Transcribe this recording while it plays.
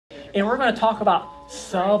And we're going to talk about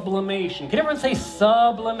sublimation. Can everyone say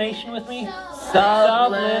sublimation with me?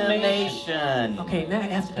 Sublimation. Okay, now it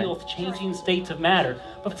has to deal with changing states of matter.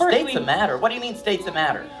 But first, states of matter? What do you mean states of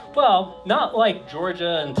matter? Well, not like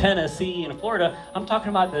Georgia and Tennessee and Florida. I'm talking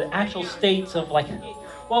about the actual states of like,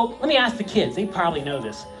 well, let me ask the kids. They probably know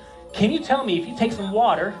this. Can you tell me if you take some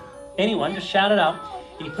water, anyone, just shout it out,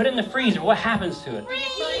 and you put it in the freezer, what happens to it?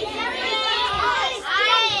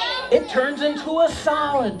 It turns into a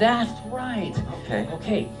solid. That's right.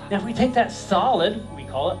 Okay. Now, if we take that solid, we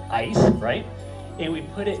call it ice, right? And we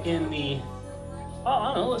put it in the,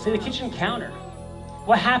 I don't know, let's say the kitchen counter.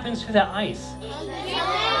 What happens to that ice?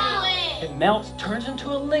 It melts, turns into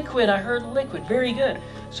a liquid. I heard liquid. Very good.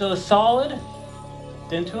 So a solid,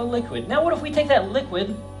 then to a liquid. Now, what if we take that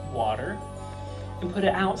liquid, water, and put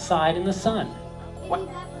it outside in the sun? What?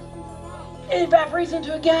 It evaporates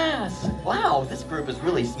into a gas. Wow, this group is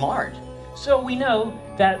really smart. So we know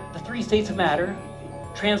that the three states of matter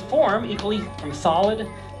transform equally from solid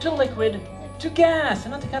to liquid to gas.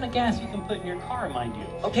 And not the kind of gas you can put in your car, mind you.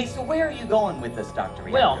 Okay, so where are you going with this, Dr.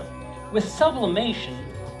 Reacto? Well, with sublimation,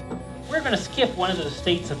 we're going to skip one of those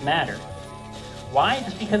states of matter. Why?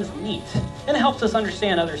 Just because it's neat. And it helps us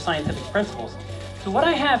understand other scientific principles. So what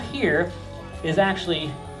I have here is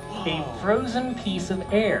actually a frozen piece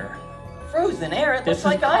of air. Frozen air? It looks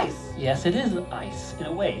like ice. Yes, it is ice in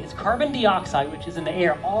a way. It's carbon dioxide, which is in the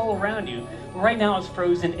air all around you. But right now it's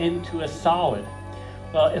frozen into a solid.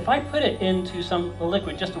 Well, if I put it into some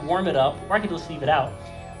liquid just to warm it up, or I could just leave it out,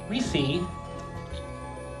 we see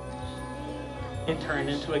it turned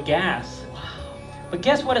into a gas. Wow. But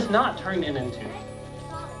guess what it's not turned into?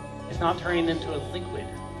 It's not turning into a liquid.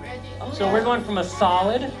 So we're going from a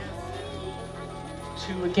solid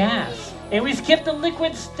to a gas. And we skipped the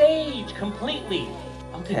liquid stage completely.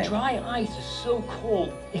 Okay. The dry ice is so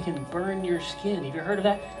cold, it can burn your skin. Have you heard of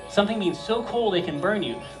that? Something being so cold, it can burn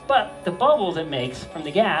you. But the bubbles it makes from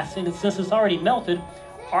the gas, and since it's already melted,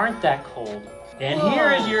 aren't that cold. And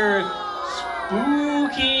here is your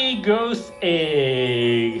spooky ghost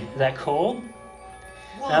egg. Is that cold?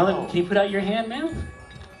 Whoa. Now, can you put out your hand, ma'am?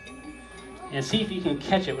 And see if you can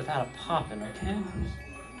catch it without it popping, okay?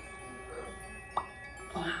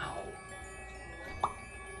 Wow.